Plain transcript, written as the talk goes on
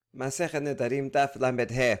Masechet Nedarim Daf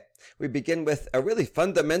Lamed He. We begin with a really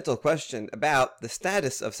fundamental question about the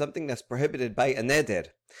status of something that's prohibited by a neder.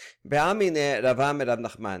 Be'amine Rava Rav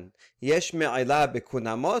Nachman, yesh me'ila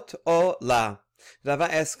bekunamot o la?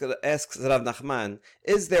 Rava asks Rav Nachman,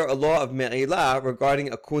 is there a law of me'ila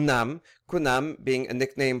regarding a kunam? Kunam being a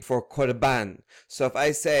nickname for korban. So if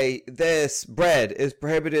I say this bread is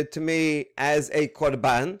prohibited to me as a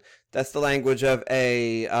korban, that's the language of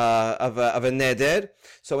a neder.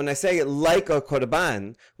 So when I say like a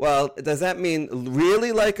korban, well, does that mean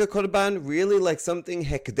really like a korban? Really like something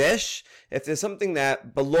hekdesh? If there's something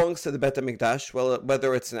that belongs to the Bet HaMikdash, well,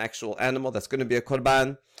 whether it's an actual animal that's going to be a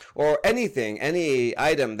korban, or anything, any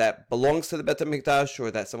item that belongs to the Bet HaMikdash, or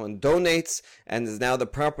that someone donates and is now the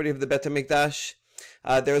property of the Bet HaMikdash,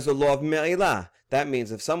 there's a law of me'ilah. That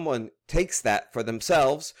means if someone takes that for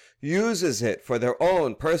themselves, uses it for their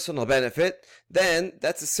own personal benefit, then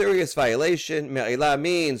that's a serious violation. Me'ilah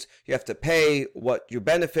means you have to pay what you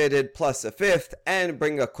benefited plus a fifth and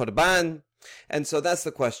bring a korban. And so that's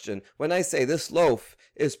the question. When I say this loaf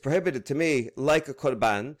is prohibited to me like a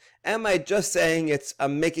korban, am I just saying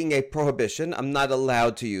I'm making a prohibition? I'm not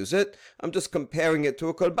allowed to use it. I'm just comparing it to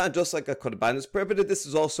a korban. Just like a korban is prohibited, this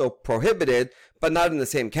is also prohibited, but not in the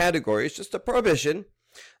same category. It's just a prohibition.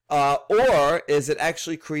 Or is it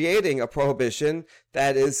actually creating a prohibition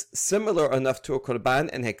that is similar enough to a korban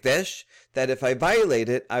and hekdesh that if I violate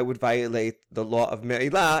it, I would violate the law of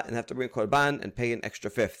me'ilah and have to bring korban and pay an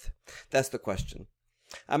extra fifth? That's the question.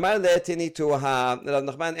 Amar le'etini tuha. Rav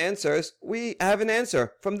Nachman answers, we have an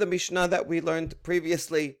answer from the Mishnah that we learned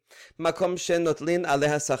previously. Makom shenotlin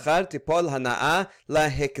aleha sachar tipol hana'a la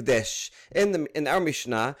hekdesh. In our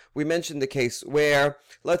Mishnah, we mentioned the case where,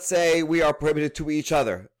 let's say, we are prohibited to each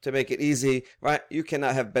other. To make it easy, right? You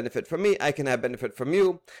cannot have benefit from me, I can have benefit from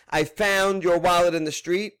you. I found your wallet in the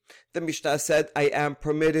street. The Mishnah said, I am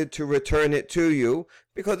permitted to return it to you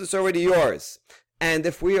because it's already yours. And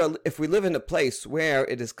if we live in a place where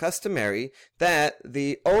it is customary that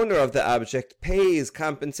the owner of the object pays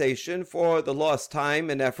compensation for the lost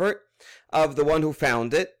time and effort of the one who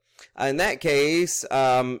found it, in that case,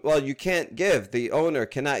 the owner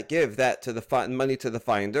cannot give that to the money to the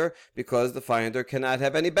finder because the finder cannot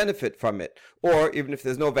have any benefit from it. Or even if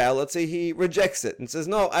there's no value, let's say he rejects it and says,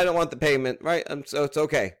 no, I don't want the payment, right? So it's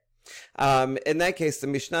okay. In that case, the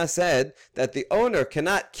Mishnah said that the owner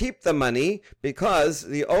cannot keep the money because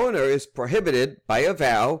the owner is prohibited by a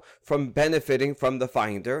vow from benefiting from the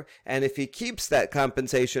finder, and if he keeps that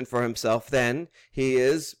compensation for himself, then he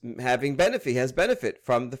is having benefit, he has benefit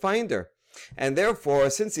from the finder. And therefore,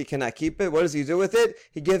 since he cannot keep it, what does he do with it?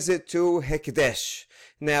 He gives it to Hekdesh.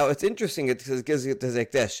 Now, it's interesting it gives it to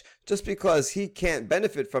Hekdesh. Just because he can't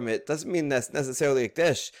benefit from it doesn't mean that's necessarily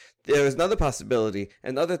Hekdesh. There is another possibility.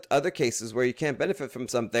 In other cases where you can't benefit from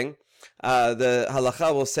something, the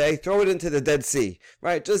halacha will say, throw it into the Dead Sea,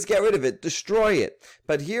 right? Just get rid of it, destroy it.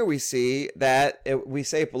 But here we see that we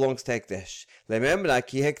say it belongs to Hekdesh. Lememra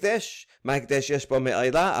ki Hekdesh, Ma'hekdesh yesh bo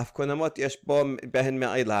me'ilah, af kunamot yesh bo behen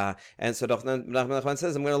me'ilah. And so Rav Nachman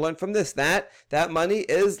says, I'm going to learn from this that money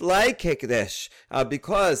is like Hekdesh,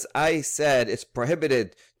 because I said it's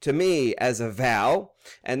prohibited to me as a vow,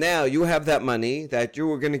 and now you have that money that you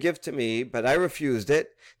were going to give to me, but I refused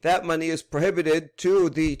it. That money is prohibited to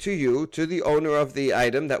the owner of the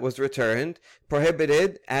item that was returned,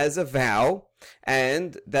 prohibited as a vow,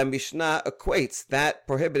 and the Mishnah equates that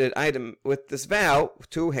prohibited item with this vow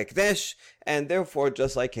to Hekdesh, and therefore,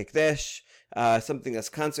 just like Hekdesh, something that's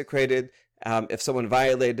consecrated, if someone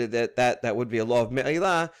violated it, that would be a law of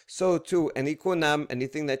me'ilah. So too, any kunam,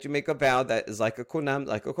 anything that you make a vow that is like a kunam,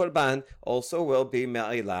 like a korban, also will be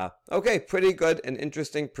me'ilah. Okay, pretty good and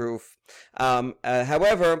interesting proof.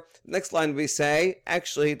 However, next line we say,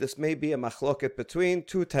 actually, this may be a machloket between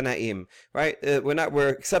two Tanaim, right? We're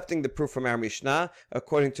accepting the proof from our Mishnah,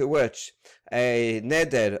 according to which a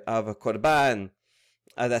neder of a korban,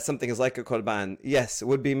 that something is like a korban, yes, it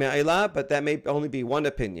would be me'ilah, but that may only be one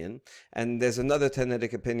opinion. And there's another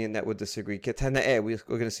Tanaitic opinion that would disagree. Ketana'eh, we're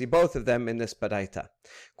going to see both of them in this baraita.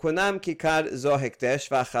 Kunam kikar zo hekdesh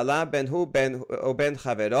v'achala ben hu ben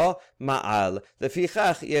chavero ma'al.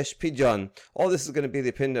 Lefichach yesh pidyon. All this is going to be the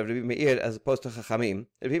opinion of Rabbi Meir as opposed to Chachamim.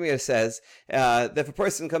 Rabbi Meir says that if a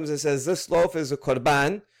person comes and says, this loaf is a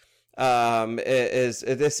korban, is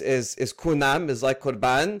kunam, is like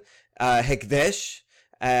korban, hekdesh,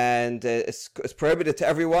 and it's prohibited to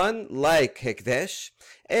everyone, like Hekdesh.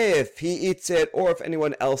 If he eats it, or if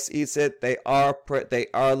anyone else eats it, they are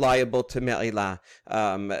liable to me'ilah.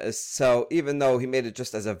 So even though he made it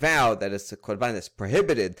just as a vow that it's a korban that's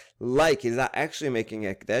prohibited, like he's not actually making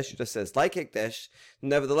Hekdesh, he just says like Hekdesh,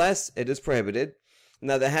 nevertheless it is prohibited.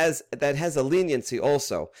 Now that has a leniency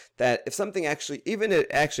also, that if something actually, even it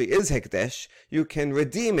actually is hekdesh, you can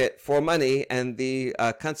redeem it for money, and the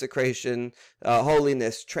consecration,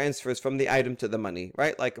 holiness transfers from the item to the money,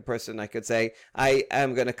 right? Like a person, I could say, I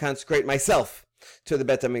am going to consecrate myself to the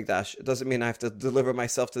Bet HaMikdash. It doesn't mean I have to deliver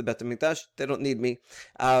myself to the Bet HaMikdash. They don't need me.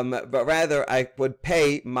 But rather, I would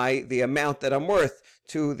pay the amount that I'm worth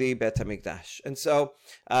to the Bet HaMikdash. And so,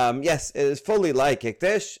 yes, it is fully like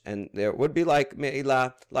Hekdesh, and there would be like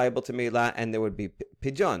Me'ilah, liable to Me'ilah, and there would be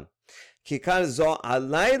Pidyon.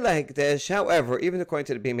 However, even according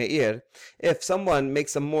to the Bimeir, if someone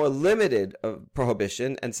makes a more limited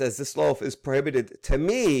prohibition and says this loaf is prohibited to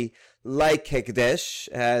me like Hekdesh,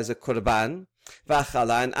 as a Qurban,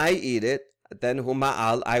 and I eat it, then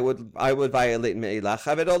huma'al, I would violate me'ilah.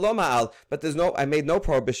 Chavedo lo ma'al, but I made no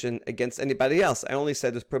prohibition against anybody else. I only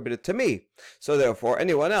said it's prohibited to me. So therefore,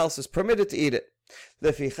 anyone else is permitted to eat it.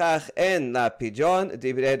 Lefichach en la pijon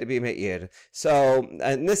divred bimeir. So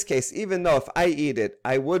in this case, even though if I eat it,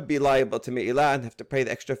 I would be liable to me'ilah and have to pay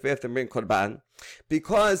the extra fifth and bring korban,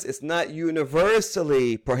 because it's not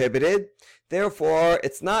universally prohibited. Therefore,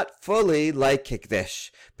 it's not fully like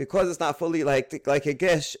Hekdesh. Because it's not fully like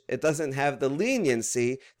Hekdesh, it doesn't have the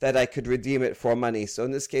leniency that I could redeem it for money. So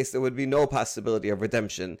in this case, there would be no possibility of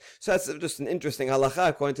redemption. So that's just an interesting halacha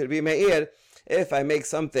according to the Bimeir. If I make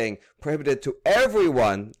something prohibited to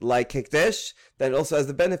everyone like Hekdesh, then it also has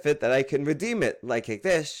the benefit that I can redeem it like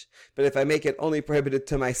Hekdesh. But if I make it only prohibited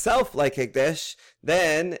to myself like Hekdesh,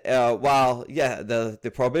 then while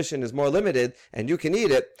the prohibition is more limited and you can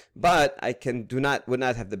eat it, but I would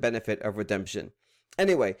not have the benefit of redemption.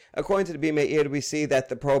 Anyway, according to the Bimeir, we see that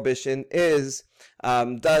the prohibition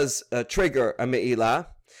does trigger a me'ilah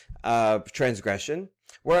transgression.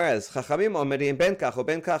 Whereas Chachamim omerim ben kach or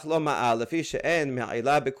ben kach lo ma'al lefi she'en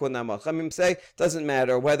me'ilah b'kunam. Chachamim say doesn't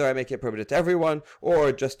matter whether I make it prohibited to everyone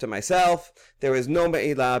or just to myself. There is no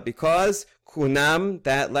me'ilah because kunam,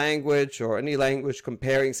 that language or any language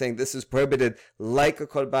comparing, saying this is prohibited like a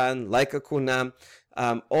korban, like a kunam.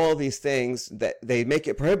 All these things that they make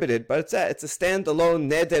it prohibited, but it's a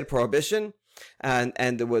standalone neder prohibition.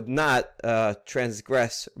 And it would not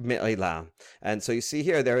transgress me'ilah. And so you see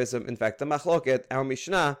here, there is, in fact, a machloket. Our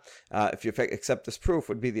Mishnah, if you accept this proof,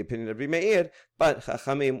 would be the opinion of Bimeir, but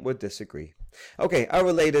Chachamim would disagree. Okay, a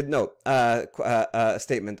related note,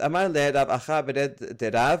 statement. Amar le Rav Acha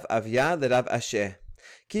de Rav Avya le Rav Asher.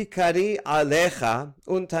 Ki kari alecha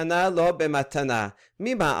untana lo bematana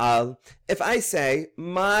mima'al. If I say,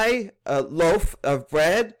 my loaf of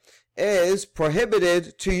bread is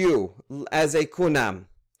prohibited to you as a kunam.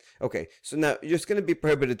 Okay, so now it's going to be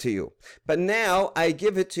prohibited to you. But now I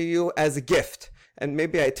give it to you as a gift. And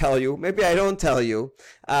maybe I tell you, maybe I don't tell you,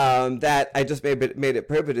 that I just made it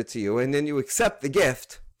prohibited to you. And then you accept the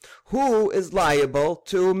gift. Who is liable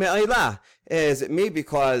to me'ilah? Is it me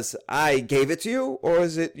because I gave it to you? Or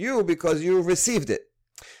is it you because you received it?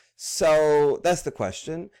 So that's the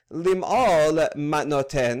question. Lim'ol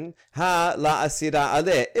matnoten ha la'asira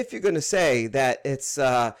aleh. If you're going to say that it's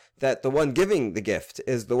that the one giving the gift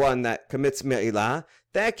is the one that commits me'ilah,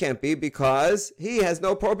 that can't be because he has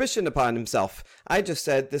no prohibition upon himself. I just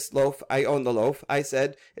said this loaf, I own the loaf. I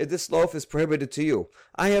said this loaf is prohibited to you.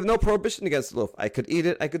 I have no prohibition against the loaf. I could eat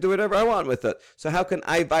it. I could do whatever I want with it. So how can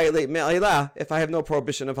I violate me'ilah if I have no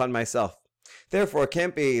prohibition upon myself? Therefore, it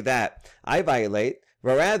can't be that I violate.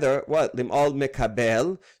 But rather, what? Lim'ol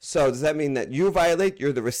mekabel. So does that mean that you violate?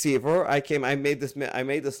 You're the receiver. I made this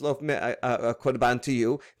loaf korban to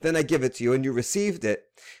you. Then I give it to you, and you received it.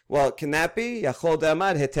 Well, can that be? Yachol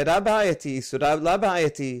de'amar hetera b'ayati surav la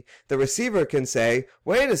b'ayati. The receiver can say,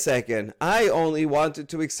 wait a second, I only wanted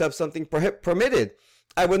to accept something permitted.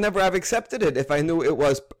 I would never have accepted it if I knew it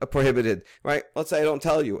was prohibited, right? Let's say I don't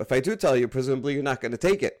tell you. If I do tell you, presumably you're not going to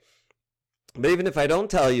take it. But even if I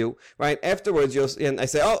don't tell you, right, afterwards and I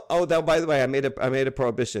say, oh, by the way, I made a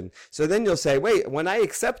prohibition. So then you'll say, wait, when I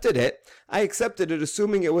accepted it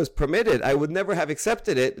assuming it was permitted. I would never have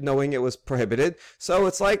accepted it knowing it was prohibited. So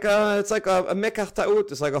it's like a mekach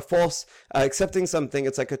ta'ut. It's like a false accepting something.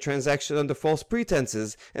 It's like a transaction under false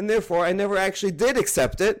pretenses, and therefore I never actually did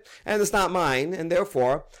accept it, and it's not mine, and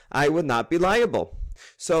therefore I would not be liable.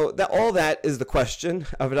 So all that is the question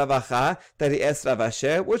of Rav Acha that he asked Rav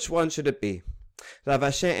Asher. Which one should it be? Rav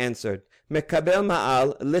Asher answered, Mekabel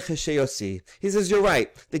ma'al lichesheyosi. He says, you're right.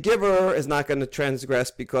 The giver is not going to transgress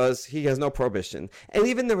because he has no prohibition. And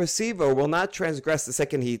even the receiver will not transgress the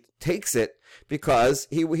second he takes it because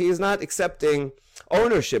he is not accepting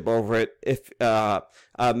ownership over it if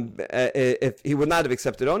he would not have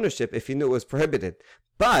accepted ownership if he knew it was prohibited.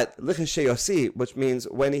 But lichasheyosi, which means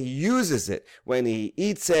when he uses it, when he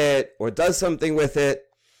eats it or does something with it,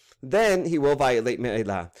 then he will violate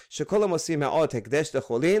me'ilah. Shekol hamosi me'od hekdesh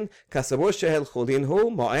lecholin, kasavur shehel cholin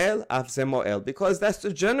hu mo'el af ze mo'el. Because that's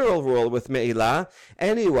the general rule with me'ilah.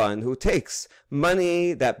 Anyone who takes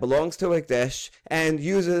money that belongs to hekdesh and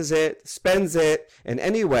uses it, spends it in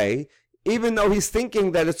any way, even though he's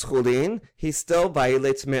thinking that it's chulin, he still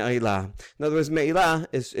violates me'ilah. In other words, me'ilah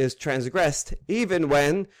is transgressed even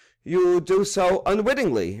when you do so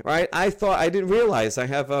unwittingly, right? I didn't realize I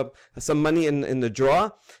have some money in the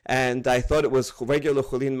drawer, and I thought it was regular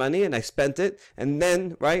chulin money, and I spent it, and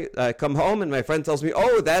then, right, I come home, and my friend tells me,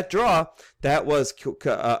 oh, that drawer, that was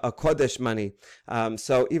a kodesh money.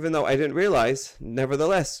 So even though I didn't realize,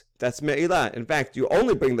 nevertheless, that's me'ilah. In fact, you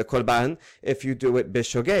only bring the korban if you do it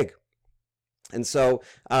bishogeg. And so,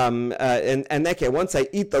 in that case, once I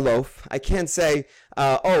eat the loaf, I can't say,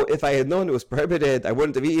 if I had known it was prohibited, I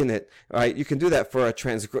wouldn't have eaten it. Right? You can do that for a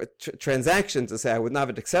transaction to say I would not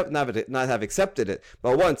have accepted it.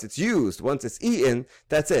 But once it's used, once it's eaten,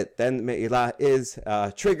 that's it. Then me'ilah is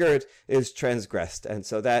triggered, is transgressed, and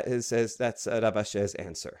so that's Rav Asher's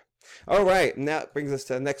answer. All right, and that brings us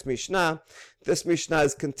to the next Mishnah. This Mishnah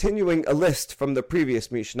is continuing a list from the previous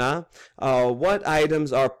Mishnah. What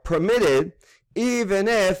items are permitted even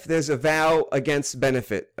if there's a vow against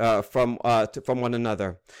benefit from one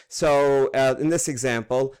another. So in this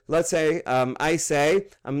example, let's say I say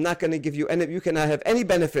I'm not going to give you any. You cannot have any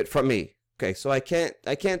benefit from me. Okay, so I can't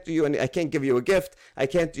do you any. I can't give you a gift. I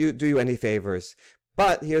can't do you any favors.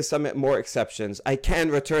 But here's some more exceptions. I can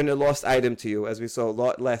return a lost item to you, as we saw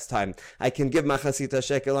last time. I can give machasita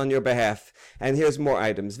shekel on your behalf. And here's more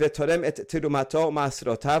items. V'torem et tirumato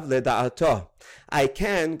masrotav leda'ato. I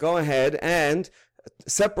can go ahead and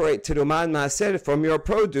separate tiruman maaser from your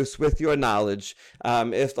produce with your knowledge.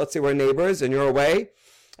 If, let's say, we're neighbors and you're away,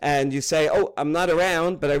 and you say, oh, I'm not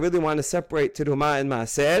around, but I really want to separate tiruma and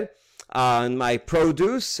maaser on my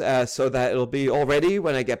produce so that it'll be all ready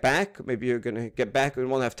when I get back. Maybe you're going to get back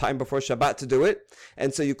and won't have time before Shabbat to do it.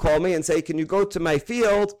 And so you call me and say, can you go to my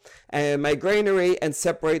field and my granary and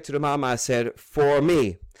separate to the Maaser for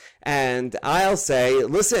me? And I'll say,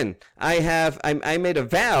 listen, I made a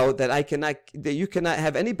vow that you cannot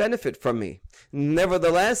have any benefit from me.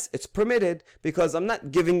 Nevertheless, it's permitted because I'm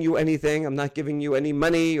not giving you anything. I'm not giving you any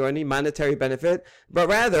money or any monetary benefit, but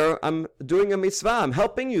rather I'm doing a mitzvah. I'm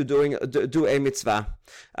helping you do a mitzvah.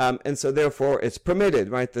 And so therefore it's permitted,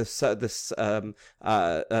 right? This grain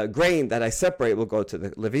that I separate will go to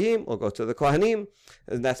the Leviim, will go to the Kohanim,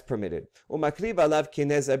 and that's permitted. And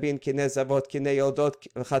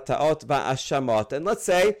let's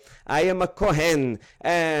say I am a Kohen,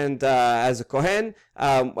 and as a Kohen,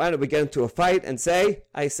 why don't we get into a fight and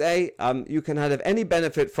I say, you cannot have any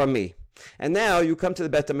benefit from me. And now you come to the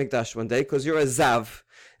Bet HaMikdash one day because you're a Zav.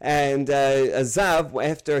 And a Zav,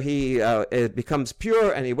 after he becomes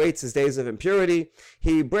pure and he waits his days of impurity,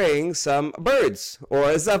 he brings some birds, or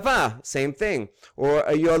a Zavah, same thing, or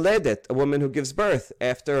a Yoledet, a woman who gives birth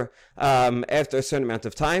after a certain amount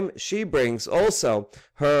of time. She brings also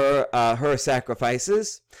her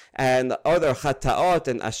sacrifices and other Chataot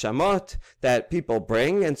and Ashamot that people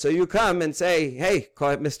bring. And so you come and say, hey,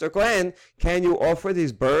 Mr. Kohen, can you offer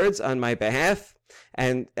these birds on my behalf?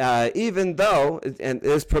 And even though, and it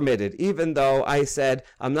is permitted, even though I said,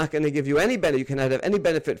 I'm not going to give you any benefit, you cannot have any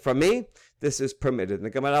benefit from me, this is permitted. And the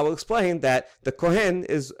Gemara will explain that the Kohen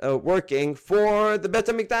is working for the Bet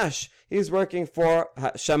HaMikdash. He's working for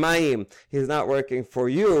Shamayim. He's not working for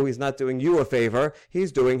you. He's not doing you a favor.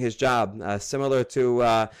 He's doing his job. Similar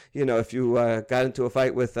to, if you got into a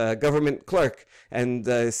fight with a government clerk, and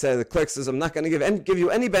the clerk says, I'm not going to give you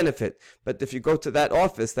any benefit. But if you go to that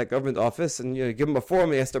office, that government office, and you give him a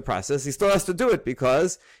form he has to process, he still has to do it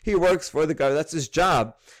because he works for the government. That's his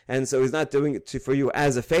job. And so he's not doing it for you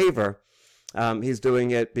as a favor. He's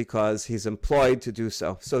doing it because he's employed to do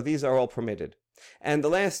so. So these are all permitted. And the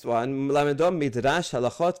last one, Mlamedom midrash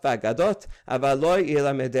halachot v'agadot, aval lo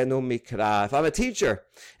yilamedenu mikra. If I'm a teacher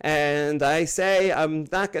and I say I'm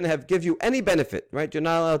not going to give you any benefit, right? You're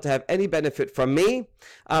not allowed to have any benefit from me,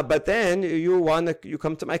 but then you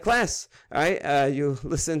come to my class, right? You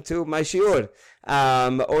listen to my shiur.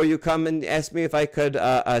 Or you come and ask me if I could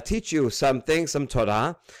teach you something, some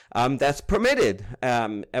Torah, that's permitted.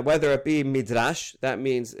 Whether it be midrash, that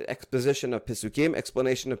means exposition of Pesukim,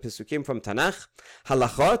 explanation of Pesukim from Tanakh,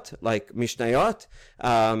 halachot, like Mishnayot,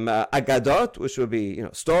 agadot, which would be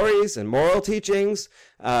stories and moral teachings.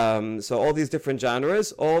 So all these different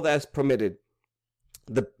genres, all that's permitted.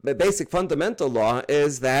 the basic fundamental law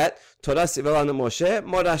is that Torah Sivilanu Moshe,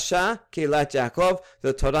 Morasha Keilat Yaakov.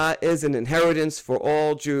 The Torah is an inheritance for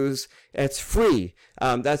all Jews. It's free.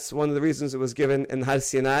 That's one of the reasons it was given in Har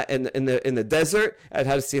Sinai, in the desert at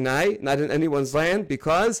Har Sinai, not in anyone's land,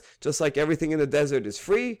 because just like everything in the desert is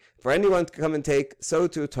free for anyone to come and take, so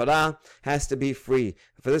too Torah has to be free.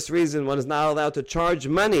 For this reason, one is not allowed to charge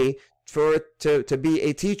money to be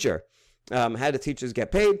a teacher. How do teachers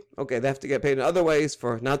get paid? Okay, they have to get paid in other ways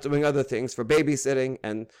for not doing other things, for babysitting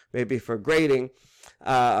and maybe for grading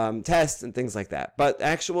tests and things like that. But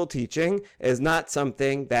actual teaching is not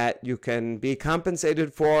something that you can be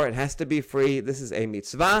compensated for. It has to be free. This is a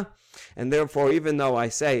mitzvah. And therefore, even though I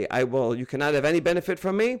say, you cannot have any benefit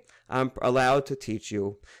from me, I'm allowed to teach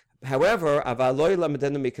you. However,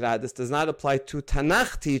 this does not apply to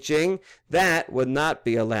Tanakh teaching. That would not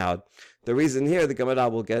be allowed. The reason here, the Gemara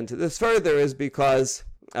will get into this further, is because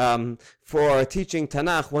for teaching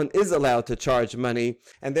Tanakh, one is allowed to charge money,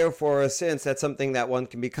 and therefore, since that's something that one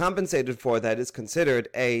can be compensated for, that is considered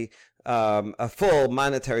a full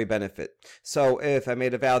monetary benefit. So, if I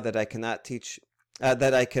made a vow that I cannot teach,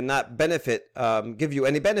 that I cannot give you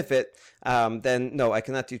any benefit, then no, I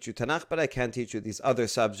cannot teach you Tanakh, but I can teach you these other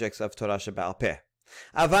subjects of Torah Shebaal Peh.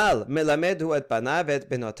 Aval melamedu et banav et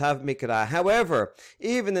benotav mikra. However,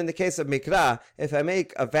 even in the case of mikra, if I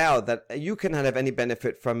make a vow that you cannot have any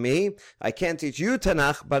benefit from me, I can't teach you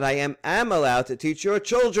Tanakh, but I am allowed to teach your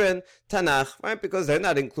children Tanakh, right? Because they're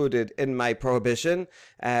not included in my prohibition,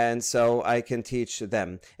 and so I can teach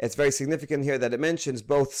them. It's very significant here that it mentions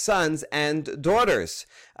both sons and daughters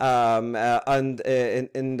in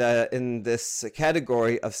this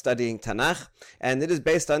category of studying Tanakh, and it is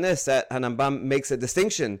based on this that Hanambam makes a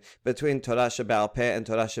distinction between Torah Shebaal Peh and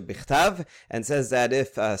Torah Shebichtav, and says that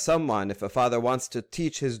if a father wants to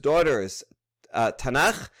teach his daughters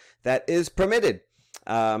Tanakh, that is permitted.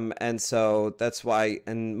 And so that's why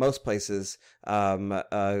in most places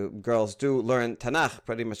girls do learn Tanakh,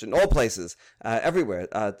 pretty much in all places, everywhere.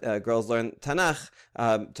 Girls learn Tanakh,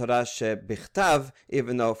 Torah Shebichtav,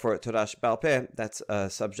 even though for Torah Shebaal Peh, that's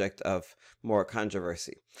a subject of more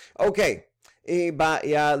controversy. Okay. Now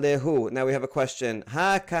we have a question.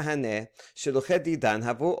 Ha kahane shiluchet didan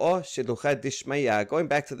havu or shiluchet dishmaya. Going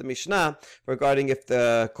back to the Mishnah regarding if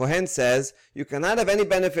the Kohen says, you cannot have any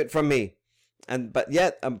benefit from me, but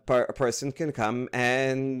yet a person can come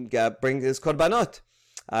and bring his korbanot,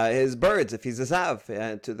 his birds, if he's a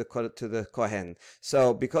zav, to the Kohen.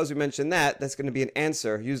 So because we mentioned that, that's going to be an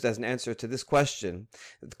answer, used as an answer to this question.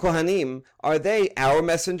 The Kohanim, are they our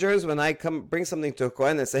messengers? When I come bring something to a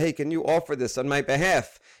Kohen and say, hey, can you offer this on my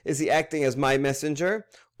behalf? Is he acting as my messenger?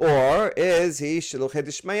 Or is he Shiluchei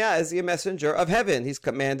Dishmaya? Is he a messenger of heaven? He's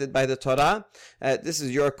commanded by the Torah. This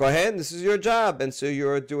is your Kohen, this is your job, and so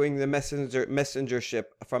you're doing the messengership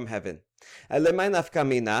from heaven.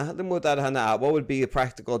 What would be a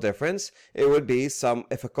practical difference? It would be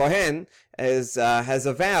if a Kohen has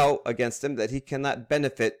a vow against him that he cannot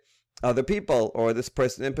benefit other people, or this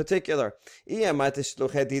person in particular. If you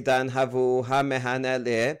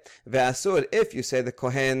say the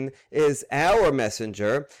Kohen is our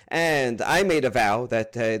messenger, and I made a vow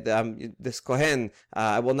that this Kohen,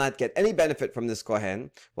 I will not get any benefit from this Kohen,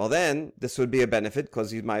 well then, this would be a benefit because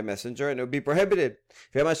he's my messenger, and it would be prohibited.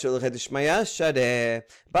 But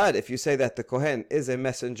if you say that the Kohen is a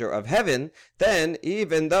messenger of heaven, then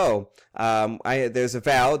even though there's a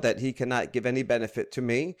vow that he cannot give any benefit to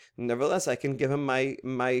me, nevertheless I can give him my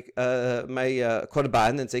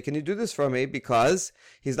korban and say, can you do this for me? Because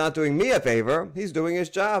he's not doing me a favor, he's doing his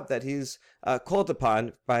job that he's called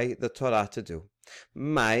upon by the Torah to do.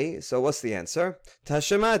 So what's the answer?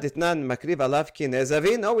 Tashema ditnan makriv alav ki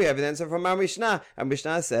nezavin. No, we have an answer from our Mishnah. Our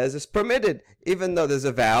Mishnah says it's permitted. Even though there's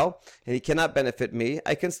a vow and he cannot benefit me,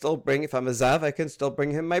 I can still bring, if I'm a zav, I can still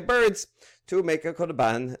bring him my birds to make a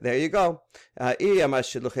korban. There you go. If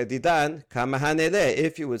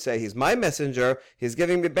you would say he's my messenger, he's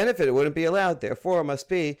giving me benefit, it wouldn't be allowed. Therefore,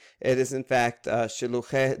 it is in fact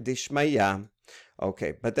shiluchei dishmaya.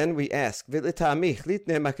 Okay, but then we ask, if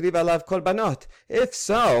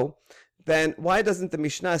so, then why doesn't the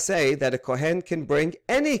Mishnah say that a Kohen can bring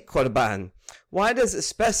any korban? Why does it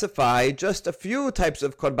specify just a few types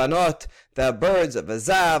of korbanot, the birds of a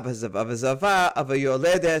zav, of a zava, of a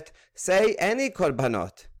yoledet? Say any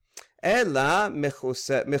korbanot.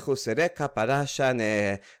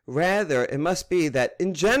 Rather, it must be that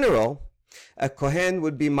in general, a Kohen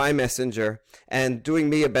would be my messenger and doing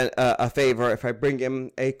me a favor if I bring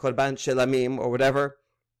him a korban shelamim or whatever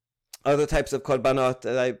other types of korbanot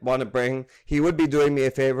that I want to bring. He would be doing me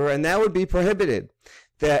a favor, and that would be prohibited.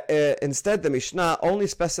 Instead, the Mishnah only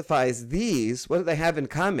specifies these. What do they have in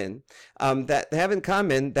common? That they have in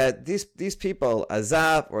common that these people, a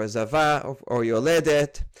zav or a zava or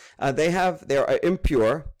yoledet, they are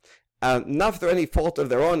impure. Not through any fault of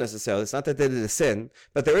their own necessarily. It's not that they did a sin,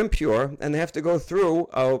 but they're impure and they have to go through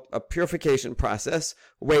a purification process,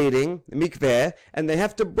 waiting, mikveh, and they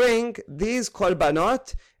have to bring these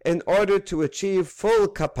korbanot in order to achieve full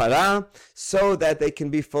kapara so that they can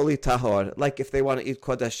be fully tahor, like if they want to eat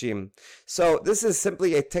kodashim. So this is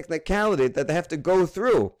simply a technicality that they have to go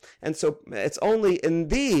through. And so it's only in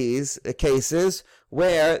these cases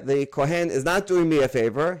where the Kohen is not doing me a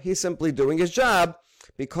favor, he's simply doing his job,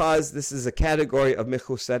 because this is a category of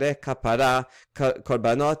mechusarei kapara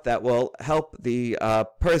korbanot that will help the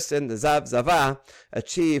person, the zav zava,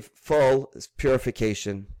 achieve full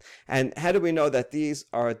purification. And how do we know that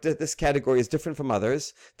this category is different from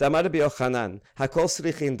others? Damar Rabbi Yochanan, hakol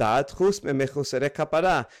srichin da'at chus memechusarei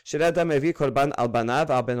kapara, she'adam mevi korban al banav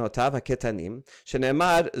al benotav haketanim,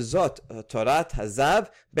 shenemar zot torat hazav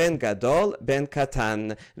ben gadol ben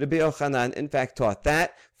katan. Rabbi Yochanan, in fact, taught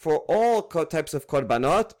that for all types of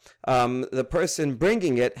korbanot, the person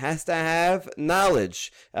bringing it has to have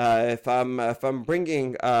knowledge. If I'm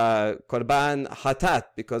bringing korban hatat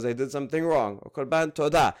because I did something wrong, or korban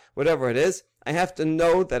todah, whatever it is, I have to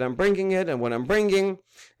know that I'm bringing it and what I'm bringing.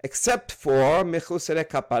 Except for mechusarei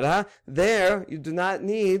kapara, there you do not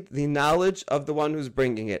need the knowledge of the one who's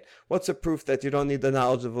bringing it. What's a proof that you don't need the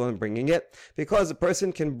knowledge of the one bringing it? Because a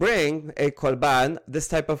person can bring a korban, this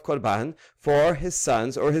type of korban, for his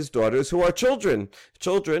sons or his daughters who are children.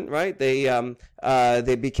 Children, right? They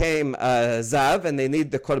became zav and they need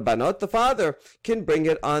the korbanot. The father can bring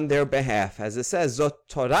it on their behalf. As it says, zot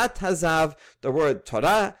torat hazav, the word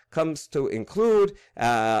Torah comes to include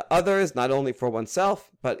others, not only for oneself,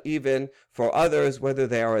 but even for others, whether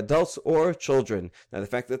they are adults or children. Now, the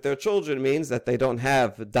fact that they're children means that they don't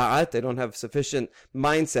have da'at, they don't have sufficient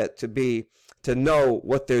mindset to know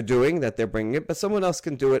what they're doing, that they're bringing it, but someone else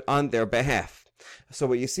can do it on their behalf. So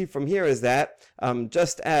what you see from here is that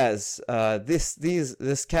just as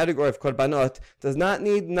this category of korbanot does not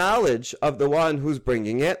need knowledge of the one who's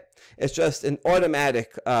bringing it, it's just an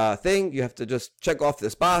automatic thing. You have to just check off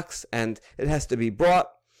this box and it has to be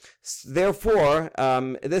brought. Therefore,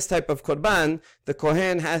 this type of korban, the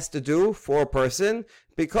Kohen has to do for a person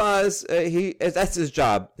because that's his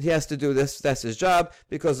job. He has to do this, that's his job,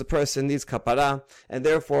 because the person needs kapara, and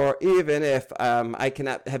therefore, even if I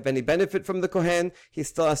cannot have any benefit from the Kohen, he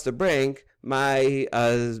still has to bring my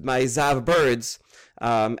zav birds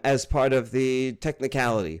as part of the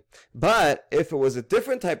technicality. But if it was a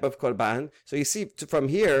different type of korban, so you see from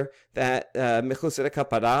here that mechusarei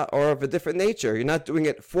kapara or of a different nature, you're not doing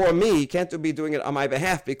it for me, you can't be doing it on my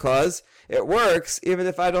behalf, because it works even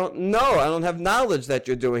if I don't have knowledge that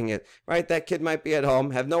you're doing it, right? That kid might be at home,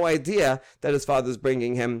 have no idea that his father's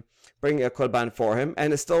bringing a korban for him,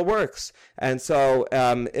 and it still works. And so,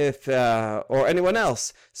 or anyone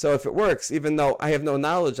else, so if it works, even though I have no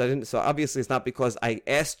knowledge, so obviously it's not because I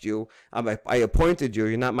asked you, I appointed you,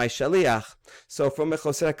 you're not my shaliach. So for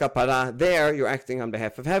mechusarei kapara, there you're acting on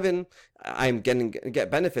behalf of heaven. I'm get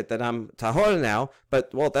benefit that I'm tahor now,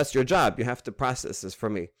 but well, that's your job. You have to process this for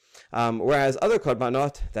me. Whereas other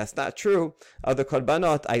korbanot, that's not true. Other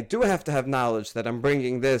korbanot, I do have to have knowledge that I'm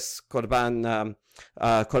bringing this korban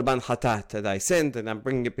hatat, that I sinned and I'm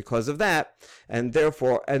bringing it because of that, and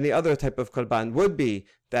therefore any other type of korban would be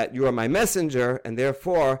that you are my messenger, and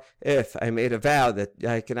therefore if I made a vow that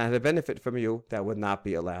I cannot have benefit from you, that would not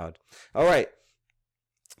be allowed. All right.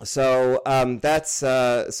 So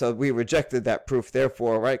so we rejected that proof,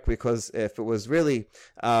 therefore, right? Because if it was really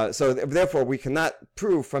therefore we cannot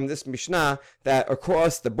prove from this Mishnah that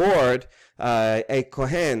across the board a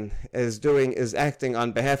Kohen is acting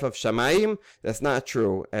on behalf of Shamayim. That's not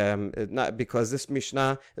true. Not because this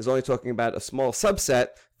Mishnah is only talking about a small subset.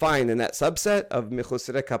 Fine, in that subset of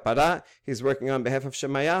mechusarei kapara, he's working on behalf of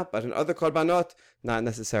Shemaya, but in other korbanot, not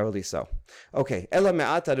necessarily so. Okay, Ela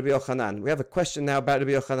me'ata Rabbi Yochanan. We have a question now about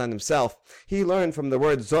Rabbi Yochanan himself. He learned from the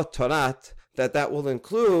word zot torat that will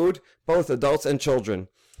include both adults and children.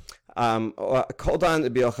 Hold on,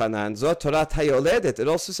 Rabbi Yochanan. Zot torat hayoledet. It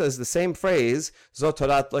also says the same phrase. Zot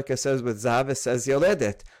torat, like it says with zav, it says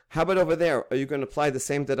yoledet. How about over there? Are you going to apply the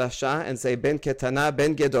same derasha and say ben ketana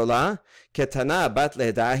ben gedola, ketana bat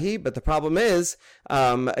ledahi? But the problem is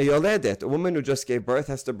yoledet. A woman who just gave birth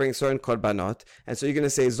has to bring certain korbanot, and so you're going to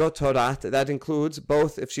say zot torat. That includes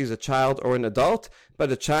both if she's a child or an adult.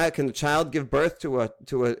 But can a child give birth to a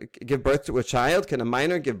child? Can a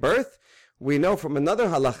minor give birth? we know from another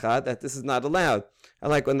halacha that this is not allowed.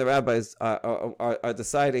 Like when the rabbis are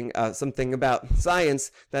deciding something about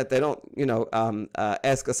science, that they don't,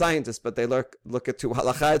 ask a scientist, but they look to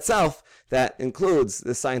halacha itself that includes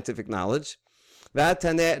the scientific knowledge.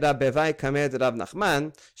 והתנא רבבי כמד רב נחמן,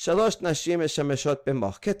 3 נשים משמשות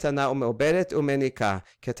במוח, קטנה ומעוברת ומניקה,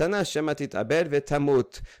 קטנה שמא תתעבר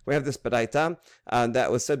ותמות. We have this baraita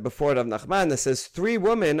that was said before Rav Nachman that says 3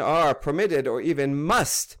 women are permitted or even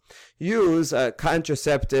must use a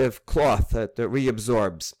contraceptive cloth that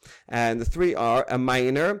reabsorbs. And the 3 are a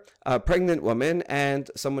minor, a pregnant woman,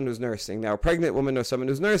 and someone who's nursing. Now, a pregnant woman or someone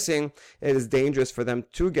who's nursing, it is dangerous for them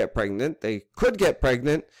to get pregnant. They could get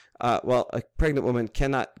pregnant. A pregnant woman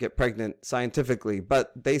cannot get pregnant scientifically,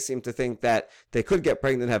 but they seem to think that they could get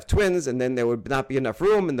pregnant and have twins, and then there would not be enough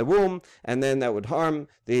room in the womb, and then that would harm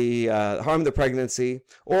the pregnancy.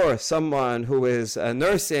 Or someone who is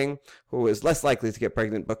nursing, who is less likely to get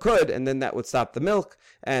pregnant but could, and then that would stop the milk,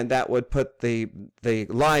 and that would put the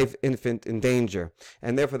live infant in danger.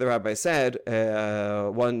 And therefore the rabbi said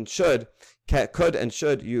one could and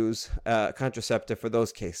should use contraceptive for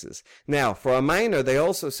those cases. Now, for a minor, they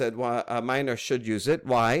also said a minor should use it.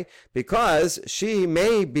 Why? Because she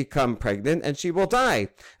may become pregnant and she will die.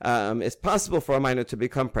 It's possible for a minor to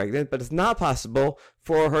become pregnant, but it's not possible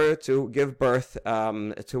for her to give birth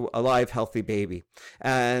to a live, healthy baby.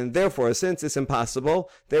 And therefore, since it's impossible,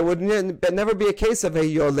 there would never be a case of a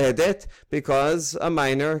yoledet, because a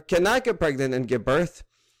minor cannot get pregnant and give birth.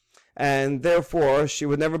 And therefore, she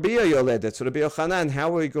would never be a yoledet. So Rabbi Yochanan, how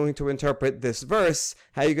are we going to interpret this verse?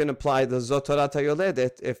 How are you going to apply the zotorat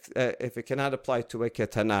yoledet if it cannot apply to a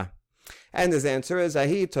ketana? And his answer is,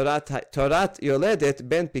 Ahi Torat Yoledet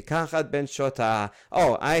ben Pikachat ben Shota.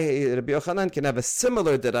 Rabbi Yochanan can have a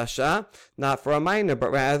similar derasha, not for a minor, but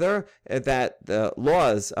rather that the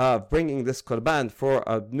laws of bringing this korban for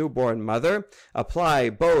a newborn mother apply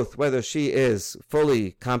both whether she is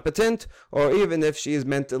fully competent or even if she is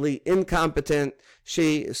mentally incompetent,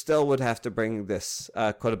 she still would have to bring this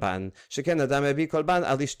korban. Sheken adam evi korban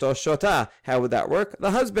alishto shota. How would that work? The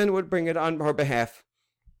husband would bring it on her behalf.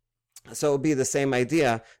 So it would be the same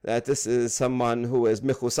idea that this is someone who is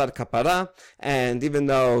michusar kapara, and even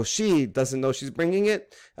though she doesn't know she's bringing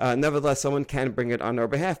it, nevertheless someone can bring it on her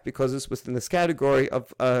behalf, because it's within this category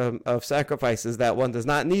of sacrifices that one does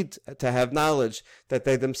not need to have knowledge that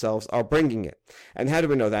they themselves are bringing it. And how do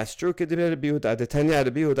we know that's true? Adam evi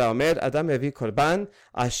korban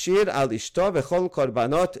ashir al ishto v'chol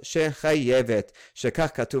korbanot shechayevet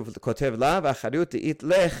shekach kotev la v'acharut ti'it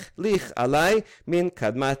lich alai min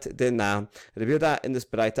kadmat de. Now, Rabbi Yehuda in this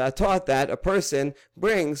Baraita taught that a person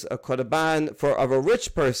brings a korban of a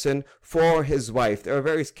rich person for his wife. There are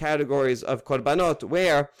various categories of korbanot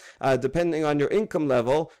where, depending on your income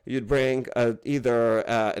level, you'd bring either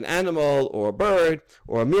an animal or a bird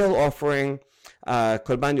or a meal offering.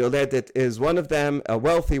 Korban Yoledet is one of them. A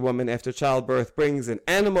wealthy woman after childbirth brings an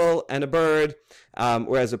animal and a bird,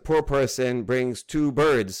 whereas a poor person brings 2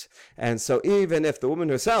 birds. And so even if the woman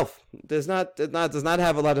herself does not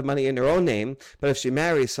have a lot of money in her own name, but if she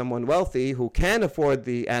marries someone wealthy who can afford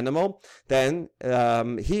the animal, then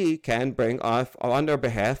he can bring off on her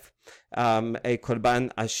behalf a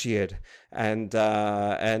korban ashir, and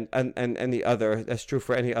any other. That's true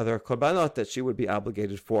for any other korbanot that she would be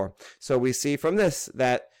obligated for. So we see from this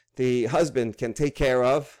that the husband can take care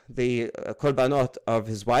of the korbanot of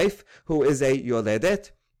his wife, who is a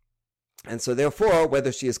yoledet. And so therefore,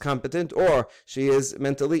 whether she is competent or she is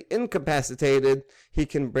mentally incapacitated, he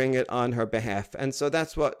can bring it on her behalf. And so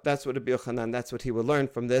that's what Rabbi Yochanan, that's what he will learn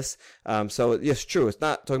from this. So yes, true, it's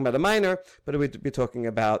not talking about a minor, but we'd be talking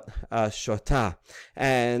about shota.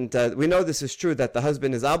 And we know this is true, that the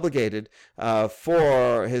husband is obligated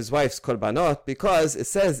for his wife's korbanot, because it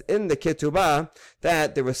says in the ketubah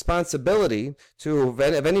that the responsibility of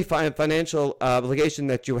any financial obligation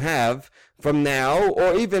that you have from now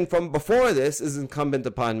or even from before this is incumbent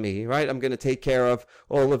upon me, right? I'm going to take care of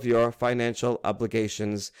all of your financial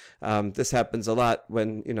obligations. This happens a lot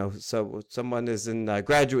when, so someone is in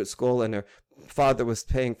graduate school and her father was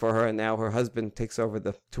paying for her and now her husband takes over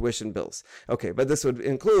the tuition bills. Okay, but this would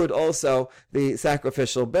include also the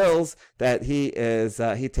sacrificial bills that he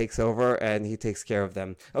takes over and he takes care of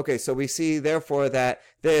them. Okay, so we see therefore that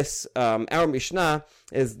this, our Mishnah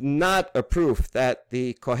is not a proof that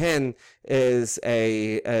the Kohen is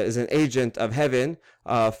an agent of heaven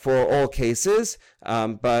for all cases,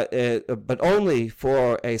 but only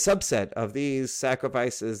for a subset of these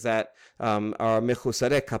sacrifices that are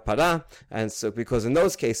mechusare kapara, and so because in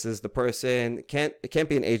those cases the person can't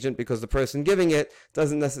be an agent, because the person giving it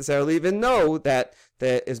doesn't necessarily even know that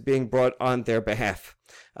is being brought on their behalf.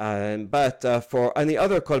 But for any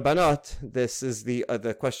other korbanot, this is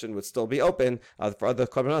the question would still be open. For other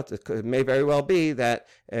korbanot, it may very well be that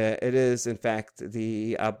it is in fact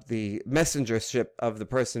the messengership of the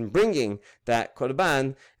person bringing that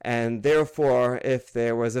korban, and therefore, if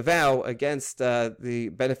there was a vow against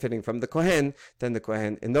the benefiting from the kohen, then the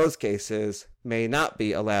kohen in those cases may not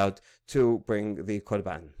be allowed to bring the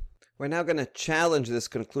korban. We're now going to challenge this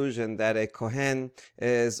conclusion that a kohen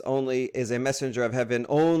is a messenger of heaven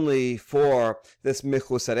only for this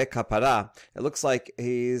michusare kapara. It looks like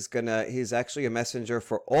he's actually a messenger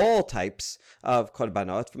for all types of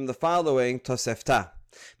korbanot from the following Tosefta.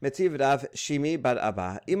 Metiv Rav Shimi bar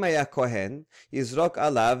Abba, אם היה כהן, יזרוק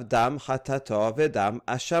עליו דם חטאתו ודם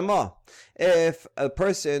אשמו. If a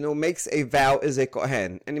person who makes a vow is a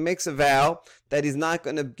kohen, and he makes a vow that he's not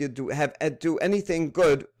going to do anything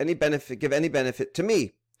good, give any benefit to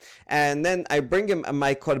me, and then I bring him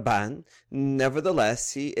my korban,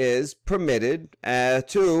 nevertheless he is permitted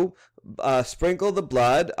to sprinkle the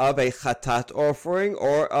blood of a chatat offering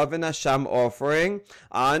or of an asham offering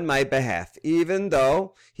on my behalf. Even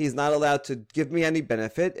though he's not allowed to give me any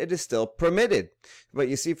benefit, it is still permitted. What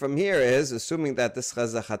you see from here is, assuming that this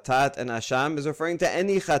chatat and asham is referring to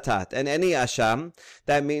any chatat and any asham,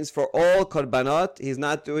 that means for all korbanot, he's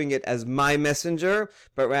not doing it as my messenger,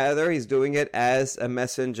 but rather he's doing it as a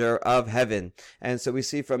messenger of heaven. And so we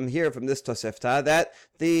see from here, from this Tosefta, that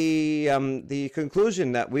the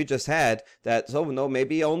conclusion that we just had, that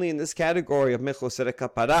maybe only in this category of michusare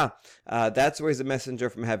kapara, that's where he's a messenger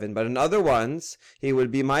from heaven. But in other ones, he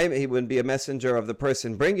would be a messenger of the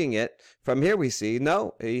person bringing it. From here we see,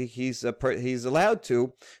 no, he's allowed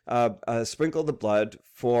to sprinkle the blood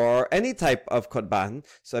for any type of korban.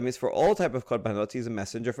 So that means for all type of korbanot, he's a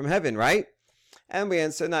messenger from heaven, right? And we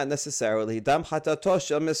answer, not necessarily. Dam chatato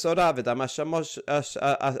shel mesorah v'dam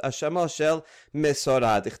ashamo shel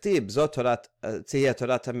mesorah. Dichtib zot tiheh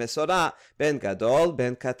torat mesorah ben gadol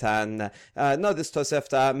ben katan. No, this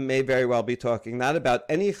Tosefta may very well be talking not about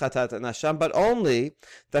any chatat and asham, but only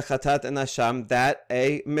the chatat and asham that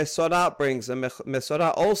a mesorah brings. A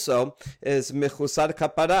mesorah also is michusar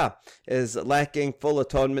kapara, is lacking full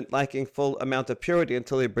atonement, lacking full amount of purity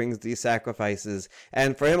until he brings these sacrifices.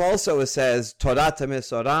 And for him also it says Torah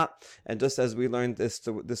mesorah, and just as we learned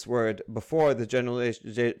this word before, the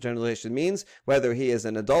generalization means whether he is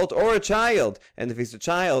an adult or a child. And if he's a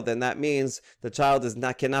child, then that means the child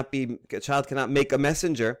cannot make a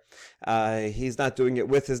messenger. He's not doing it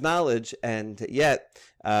with his knowledge, and yet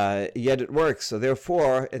it works. So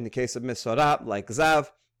therefore, in the case of mesorah, like zav,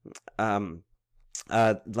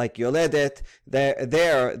 like Yoledet,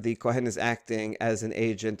 there the Kohen is acting as an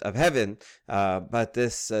agent of heaven, but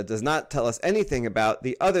this does not tell us anything about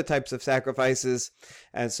the other types of sacrifices,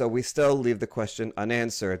 and so we still leave the question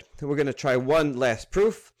unanswered. We're going to try one last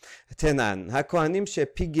proof. Tenan, HaKohanim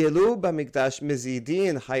shepigelu b'mikdash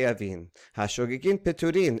mezidin hayavin, hashogegin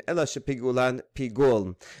peturin, ela shepigulan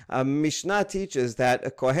pigul. Mishnah teaches that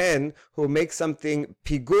a Kohen who makes something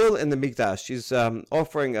pigul in the mikdash, he's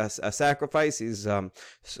offering us a sacrifice, he's doing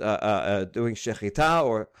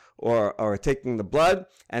shechita or taking the blood,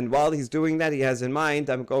 and while he's doing that, he has in mind,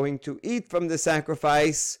 I'm going to eat from the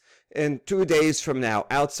sacrifice in 2 days from now,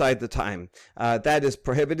 outside the time. That is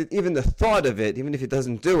prohibited. Even the thought of it, even if he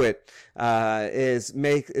doesn't do it, is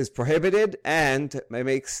prohibited, and it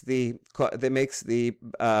makes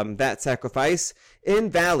that sacrifice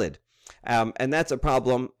invalid. And that's a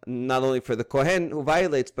problem not only for the Kohen who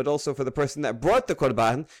violates, but also for the person that brought the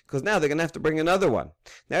Korban, because now they're going to have to bring another one.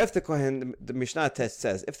 Now, if the Kohen, the Mishnah test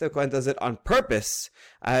says, if the Kohen does it on purpose,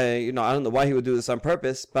 I don't know why he would do this on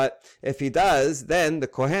purpose, but if he does, then the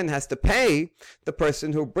Kohen has to pay the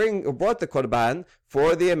person who brought the Korban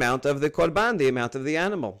for the amount of the Korban, the amount of the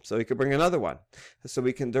animal, so he could bring another one. So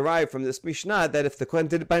we can derive from this Mishnah that if the Kohen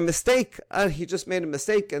did it by mistake, he just made a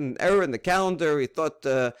mistake, an error in the calendar, he thought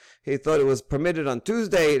it was permitted on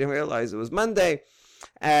Tuesday, he didn't realize it was Monday,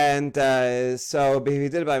 and so if he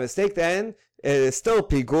did it by mistake, then it is still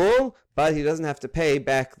pigul, but he doesn't have to pay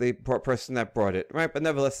back the person that brought it, right? But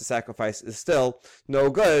nevertheless, the sacrifice is still no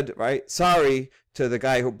good, right? Sorry to the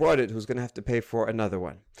guy who brought it, who's going to have to pay for another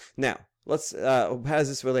one. Now, how does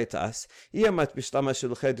this relate to us? If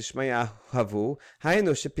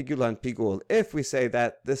we say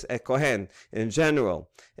that this Kohen in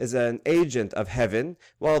general is an agent of heaven,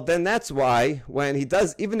 well, then that's why when he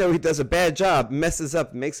does, even though he does a bad job, messes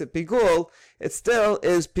up, makes it pigul, it still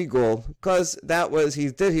is pigul, because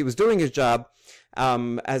he was doing his job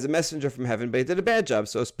as a messenger from heaven, but he did a bad job,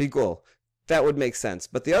 so it's pigul. that would make sense.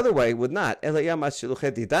 But the other way would not. Why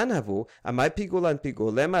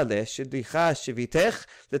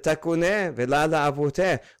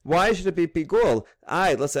should it be pigul?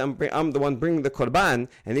 Let's say I'm the one bringing the korban,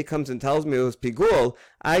 and he comes and tells me it was pigul.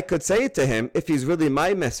 I could say to him, if he's really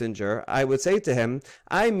my messenger, I would say to him,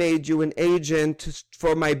 I made you an agent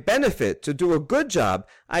for my benefit, to do a good job.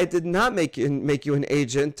 I did not make you an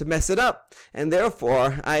agent to mess it up. And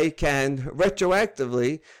therefore, I can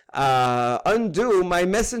retroactively undo my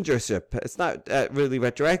messengership. It's not really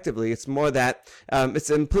retroactively. It's more that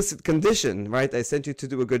it's an implicit condition, right? I sent you to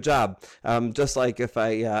do a good job. Just like if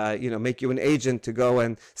I, make you an agent to go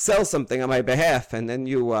and sell something on my behalf, and then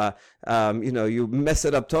you mess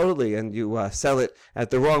it up totally and you sell it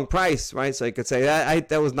at the wrong price, right? So I could say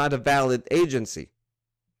that was not a valid agency.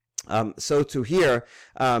 So to here,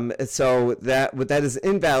 so that is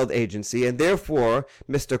invalid agency, and therefore,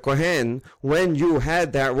 Mr. Kohen, when you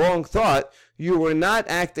had that wrong thought, you were not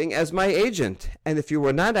acting as my agent. And if you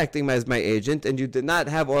were not acting as my agent, and you did not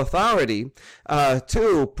have authority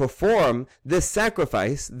to perform this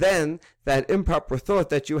sacrifice, then that improper thought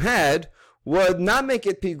that you had would not make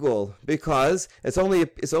it pigul, because it's only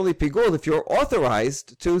pigul if you're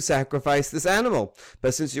authorized to sacrifice this animal.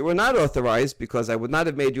 But since you were not authorized, because I would not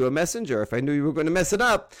have made you a messenger if I knew you were going to mess it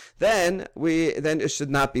up, then it should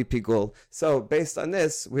not be pigul. So based on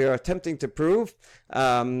this, we are attempting to prove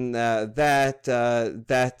that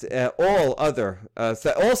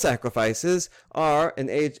all sacrifices are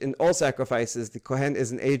in all sacrifices the Kohen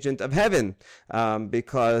is an agent of heaven,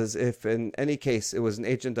 because if in any case it was an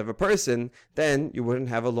agent of a person, then you wouldn't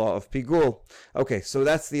have a law of pigul. Okay, so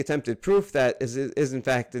that's the attempted proof that is in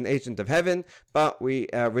fact an agent of heaven, but we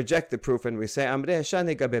reject the proof and we say regarding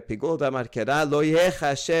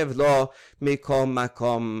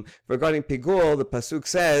pigul, the pasuk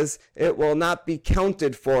says it will not be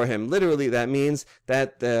counted for him. Literally, that means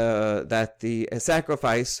that the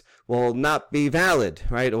sacrifice will not be valid,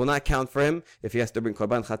 right? It will not count for him. If he has to bring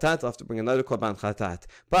korban chatat, he'll have to bring another korban chatat.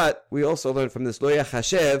 But we also learn from this lo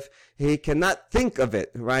yachashev, he cannot think of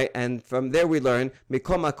it, right? And from there we learn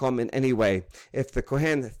mikom makom in any way. If the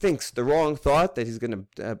Kohen thinks the wrong thought, that he's going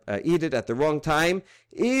to eat it at the wrong time,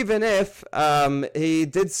 even if he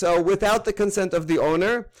did so without the consent of the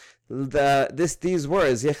owner, these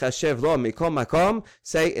words yechashev lo mikom makom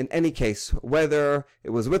say in any case, whether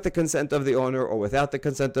it was with the consent of the owner or without the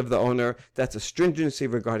consent of the owner. That's a stringency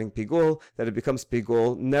regarding pigul, that it becomes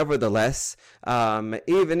pigul nevertheless,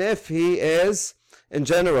 even if he is in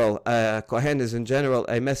general, Kohen is in general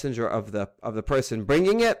a messenger of the person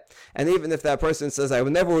bringing it, and even if that person says, I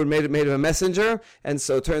would never have made him a messenger, and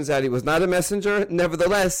so it turns out he was not a messenger,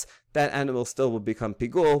 nevertheless, that animal still will become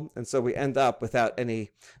pigul, and so we end up without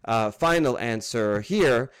any final answer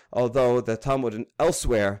here, although the Talmud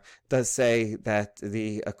elsewhere does say that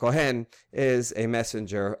the Kohen is a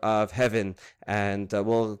messenger of heaven, and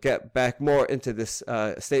we'll get back more into this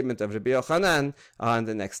statement of Rabbi Yochanan on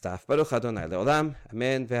the next daf. Baruch Adonai Le'olam,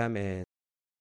 Amen ve'amen.